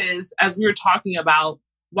issue is, as we were talking about,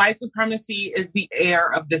 white supremacy is the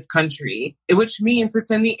air of this country, which means it's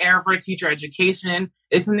in the air of our teacher education.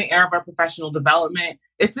 It's in the air of our professional development.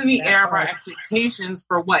 It's in the air of our expectations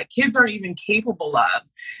for what kids are even capable of.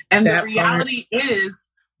 And the reality is,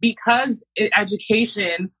 because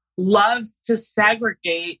education loves to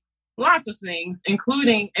segregate lots of things,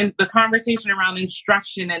 including in the conversation around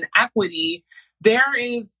instruction and equity, there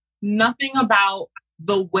is nothing about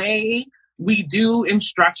the way we do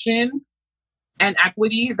instruction and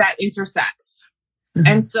equity that intersects. Mm-hmm.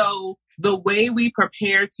 And so the way we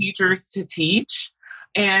prepare teachers to teach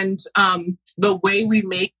and the way we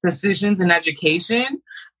make decisions in education,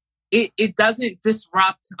 it doesn't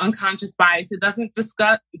disrupt unconscious bias. It doesn't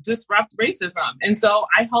disrupt racism. And so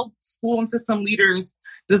I help school and system leaders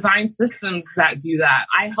design systems that do that.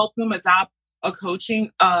 I help them adopt a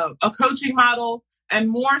coaching model, and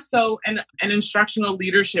more so an instructional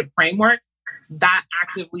leadership framework that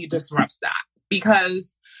actively disrupts that.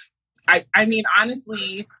 Because I mean,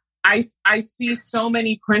 honestly, I see so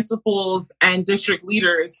many principals and district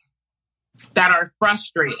leaders that are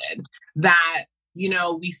frustrated that, you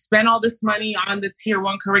know, we spent all this money on the tier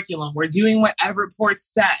 1 curriculum. We're doing what Everport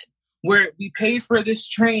said. We paid for this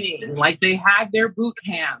training, like they had their boot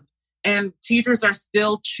camp, and teachers are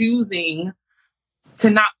still choosing to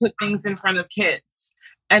not put things in front of kids.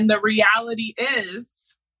 And the reality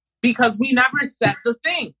is, because we never said the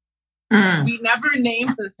thing. We never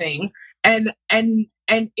named the thing, and in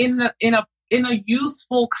a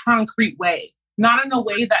useful, concrete way, not in a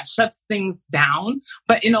way that shuts things down,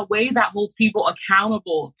 but in a way that holds people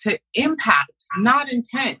accountable to impact, not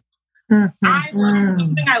intent. Something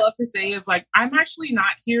I love to say is like, I'm actually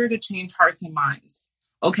not here to change hearts and minds.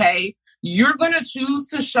 Okay, you're gonna choose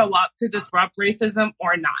to show up to disrupt racism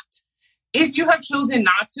or not. If you have chosen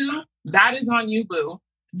not to, that is on you, boo.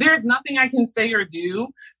 There's nothing I can say or do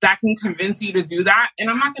that can convince you to do that. And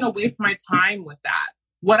I'm not going to waste my time with that.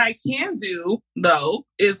 What I can do, though,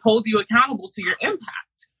 is hold you accountable to your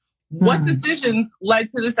impact. What decisions led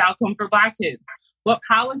to this outcome for Black kids? What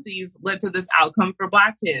policies led to this outcome for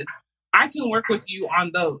Black kids? I can work with you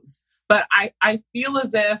on those. But I feel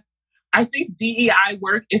as if I think DEI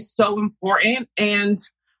work is so important. And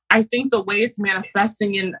I think the way it's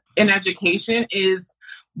manifesting in education is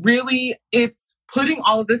really, it's putting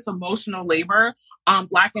all of this emotional labor on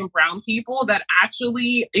Black and brown people that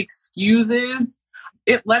actually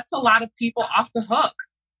it lets a lot of people off the hook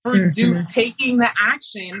for taking the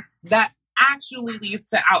action that actually leads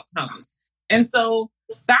to outcomes. And so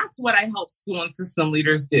that's what I help school and system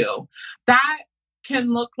leaders do. That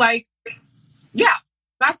can look like,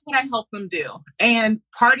 that's what I help them do. And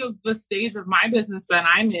part of the stage of my business that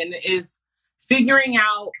I'm in is figuring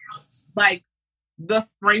out like the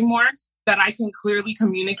framework that I can clearly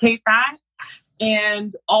communicate that.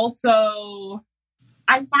 And also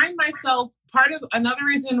I find myself part of another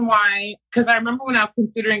reason why, because I remember when I was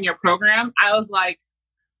considering your program, I was like,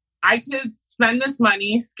 I could spend this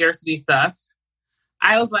money, scarcity stuff.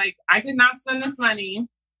 I was like, I could not spend this money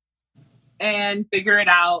and figure it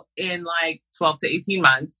out in like 12 to 18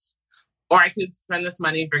 months, or I could spend this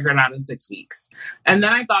money and figure it out in 6 weeks. And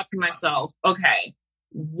then I thought to myself, okay,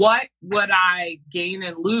 what would I gain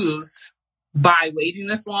and lose by waiting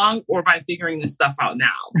this long or by figuring this stuff out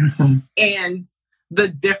now? And the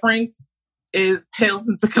difference pales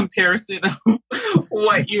into comparison of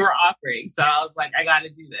what you were offering. So I was like, I got to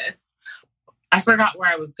do this. I forgot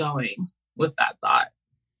where I was going with that thought.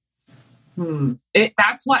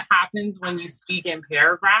 That's what happens when you speak in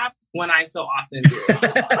paragraph, when I so often do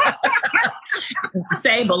it.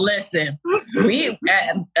 Sable, listen,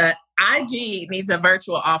 IG needs a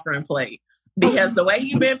virtual offering plate, because the way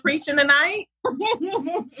you've been preaching tonight,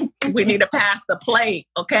 we need to pass the plate,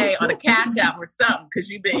 okay, on a Cash App or something, because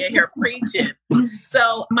you've been in here preaching.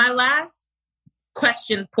 So my last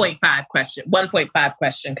question, 1.5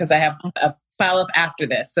 question, because I have a follow-up after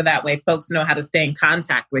this, so that way folks know how to stay in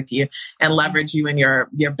contact with you and leverage you in your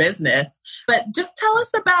business. But just tell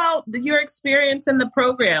us about your experience in the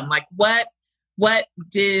program. Like what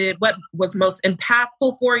was most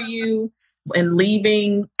impactful for you in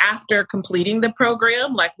leaving after completing the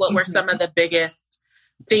program? Like what were some of the biggest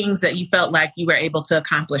things that you felt like you were able to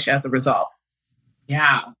accomplish as a result?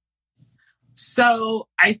 Yeah. So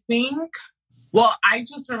I think, I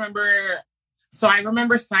just remember, I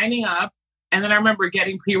remember signing up, and then I remember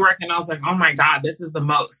getting pre-work, and I was like, oh my God, this is the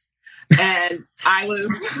most. And I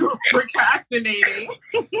was procrastinating,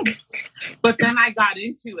 but then I got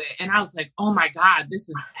into it and I was like, oh my God, this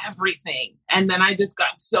is everything. And then I just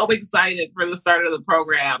got so excited for the start of the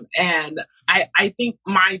program. And I think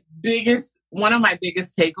one of my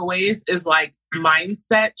biggest takeaways is like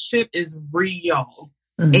mindset shift is real.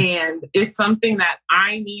 And it's something that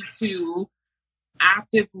I need to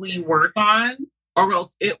actively work on, or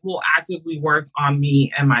else it will actively work on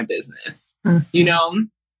me and my business. You know,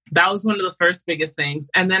 that was one of the first biggest things.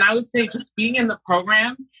 And then I would say just being in the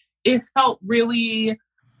program, it felt really,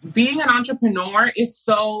 being an entrepreneur is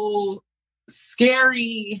so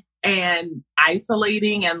scary and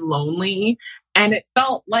isolating and lonely. And it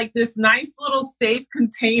felt like this nice little safe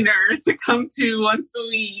container to come to once a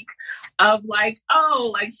week of like,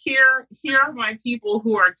 oh, like here are my people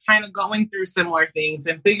who are kind of going through similar things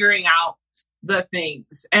and figuring out the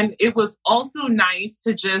things. And it was also nice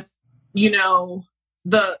to just, you know,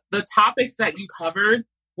 the topics that you covered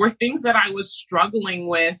were things that I was struggling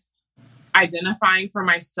with identifying for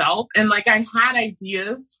myself. And like I had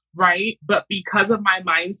ideas, right? But because of my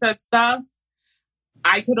mindset stuff,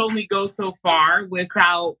 I could only go so far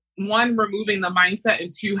without, one, removing the mindset,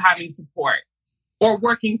 and two, having support or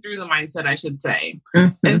working through the mindset, I should say.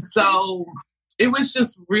 Mm-hmm. And so it was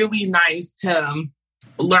just really nice to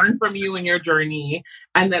learn from you and your journey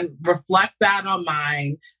and then reflect that on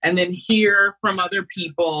mine and then hear from other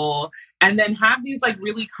people and then have these like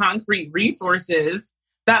really concrete resources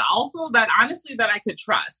that honestly that I could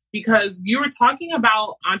trust, because you were talking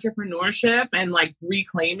about entrepreneurship and like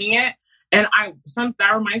reclaiming it. And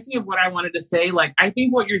that reminds me of what I wanted to say. Like, I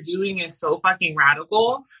think what you're doing is so fucking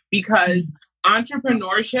radical, because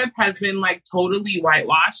entrepreneurship has been like totally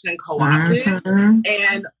whitewashed and co-opted. Mm-hmm.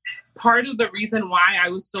 And part of the reason why I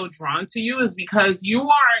was so drawn to you is because you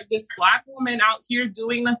are this Black woman out here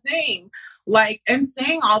doing the thing, like, and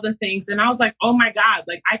saying all the things. And I was like, oh my God,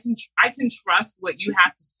 like I can trust what you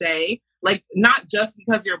have to say. Like, not just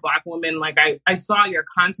because you're a Black woman, like I saw your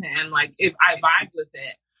content and like I vibed with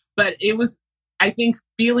it, but it was, I think,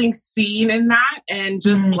 feeling seen in that. And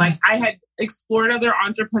just like, I had explored other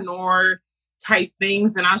entrepreneur type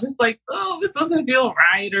things, and I was just like, oh, this doesn't feel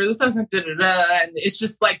right, or this doesn't da-da-da. And it's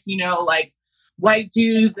just like, you know, like white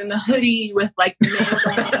dudes in the hoodie with like the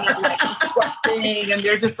and like the sweat thing, and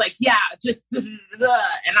they're just like, yeah, just da-da-da.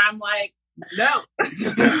 And I'm like, no, this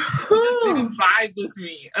didn't vibe with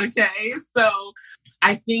me. Okay. So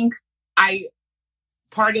I think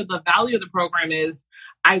part of the value of the program is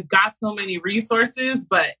I got so many resources,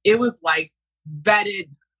 but it was like vetted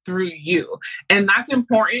through you. And that's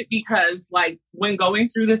important, because like when going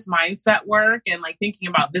through this mindset work and like thinking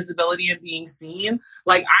about visibility and being seen,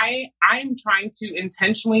 like I'm trying to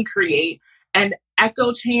intentionally create an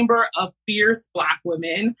echo chamber of fierce Black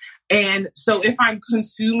women. And so if I'm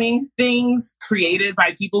consuming things created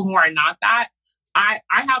by people who are not that, I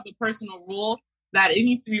have the personal rule that it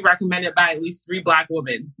needs to be recommended by at least 3 Black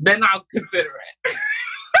women. Then I'll consider it.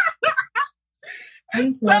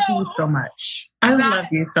 I love you so much. I love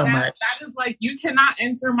you so much. That is like, you cannot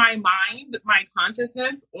enter my mind, my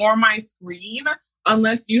consciousness, or my screen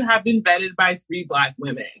unless you have been vetted by 3 Black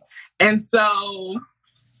women. And so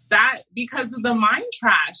that, because of the mind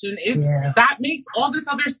trash, and that makes all this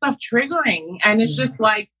other stuff triggering. And it's just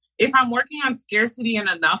like, if I'm working on scarcity and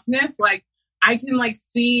enoughness, like I can like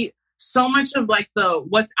see so much of like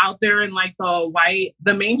what's out there in like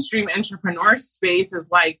the mainstream entrepreneur space is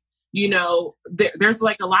like, you know, there's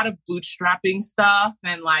like a lot of bootstrapping stuff,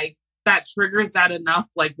 and like that triggers that enough.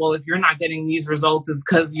 Like, well, if you're not getting these results, it's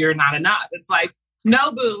because you're not enough. It's like,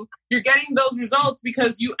 no, boo, you're getting those results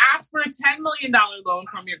because you asked for a $10 million loan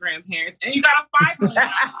from your grandparents and you got a $5 million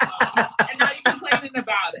loan, and now you're complaining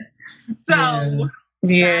about it. So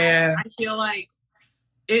I feel like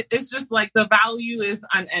it's just like the value is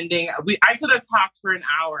unending. I could have talked for an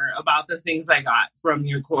hour about the things I got from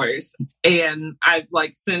your course. And I've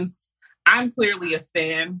like, since I'm clearly a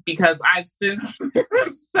stan, because I've since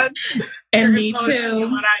and me too.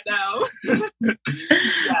 What I know. Yes.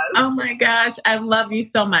 Oh my gosh. I love you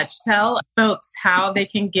so much. Tell folks how they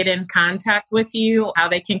can get in contact with you, how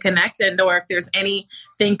they can connect, and or if there's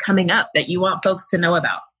anything coming up that you want folks to know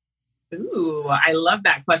about. Ooh, I love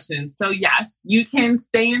that question. So yes, you can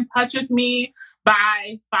stay in touch with me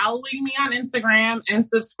by following me on Instagram and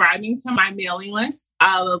subscribing to my mailing list.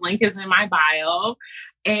 The link is in my bio.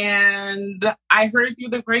 And I heard through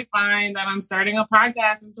the grapevine that I'm starting a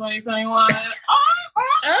podcast in 2021.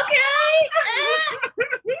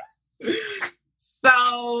 Okay.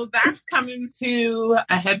 So that's coming to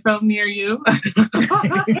a headphone near you.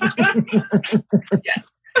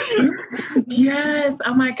 Yes. Yes.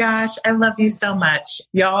 Oh my gosh. I love you so much.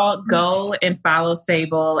 Y'all go and follow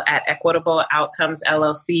Sable at Equitable Outcomes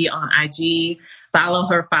LLC on IG. Follow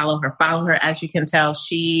her. As you can tell,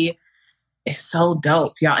 she is so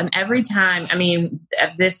dope, y'all. And every time, I mean,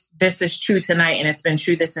 this is true tonight, and it's been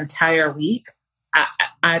true this entire week.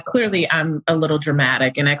 I clearly I'm a little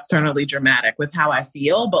dramatic and externally dramatic with how I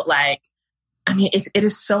feel, but like, I mean, it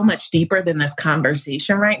is so much deeper than this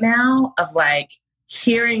conversation right now of like,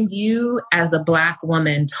 hearing you as a Black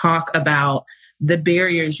woman talk about the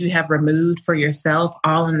barriers you have removed for yourself,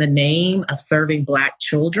 all in the name of serving Black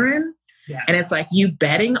children. Yes. And it's like you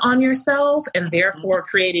betting on yourself and therefore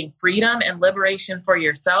creating freedom and liberation for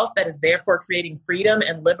yourself. That is therefore creating freedom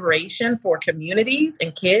and liberation for communities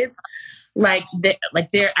and kids. I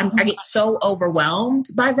get so overwhelmed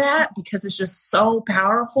by that because it's just so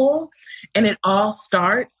powerful. And it all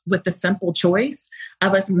starts with the simple choice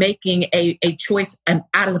of us making a choice, and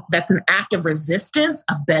that's an act of resistance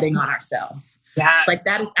of betting on ourselves. Yes. Like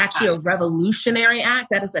that is actually a revolutionary act.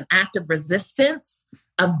 That is an act of resistance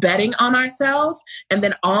of betting on ourselves. And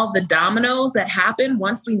then all the dominoes that happen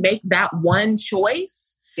once we make that one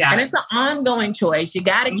choice And it's an ongoing choice. You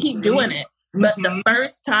got to keep doing it. But the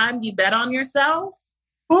first time you bet on yourself,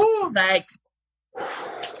 like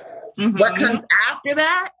what comes after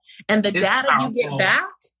that and the data you get back,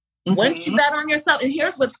 once you bet on yourself. And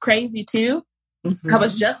here's what's crazy too. I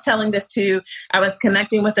was just telling this I was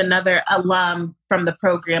connecting with another alum from the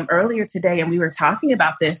program earlier today, and we were talking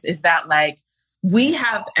about this, is that like, we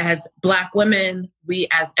have, as Black women, we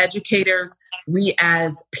as educators, we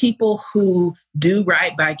as people who do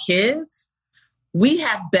right by kids, we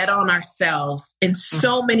have bet on ourselves in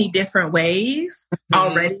so many different ways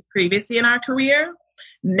already previously in our career.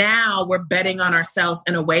 Now we're betting on ourselves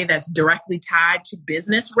in a way that's directly tied to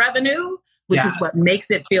business revenue, which is what makes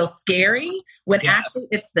it feel scary, when actually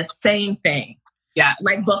it's the same thing.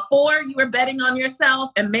 Like before you were betting on yourself,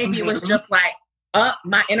 and maybe it was just like,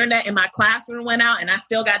 my internet in my classroom went out and I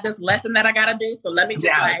still got this lesson that I got to do. So let me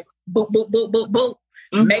just like boop, boop, boop, boop, boop,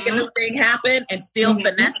 make a new thing happen and still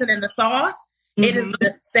finesse it in the sauce. It is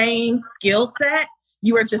the same skill set.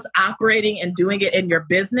 You are just operating and doing it in your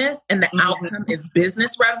business, and the outcome is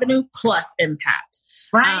business revenue plus impact.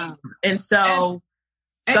 Right. And so,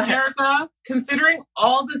 and Erica, considering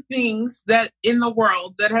all the things that in the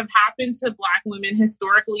world that have happened to Black women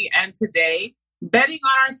historically and today, betting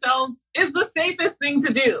on ourselves is the safest thing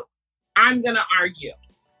to do. I'm going to argue.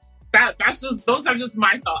 Those are just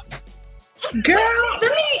my thoughts. Girl,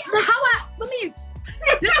 let me,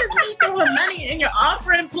 this is me throwing money in your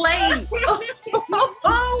offering plate.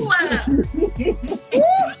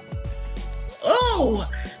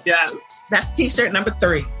 Yes. That's t-shirt number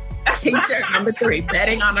 3. T-shirt number 3.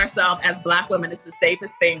 Betting on ourselves as Black women is the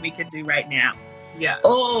safest thing we could do right now. Yeah.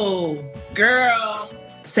 Oh, girl.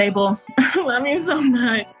 Sable, love you so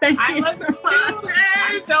much. Thank you so much.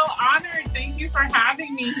 I'm so honored. Thank you for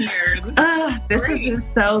having me here. This has been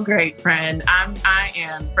so great, friend. I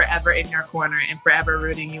am forever in your corner and forever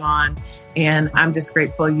rooting you on. And I'm just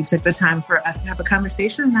grateful you took the time for us to have a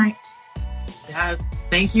conversation tonight. Yes.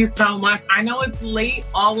 Thank you so much. I know it's late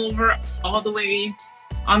all the way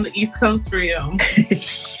on the East Coast for you.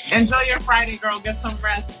 Enjoy your Friday, girl. Get some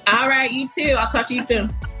rest. All right. You too. I'll talk to you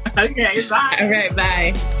soon. Okay, bye. All right,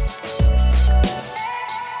 bye.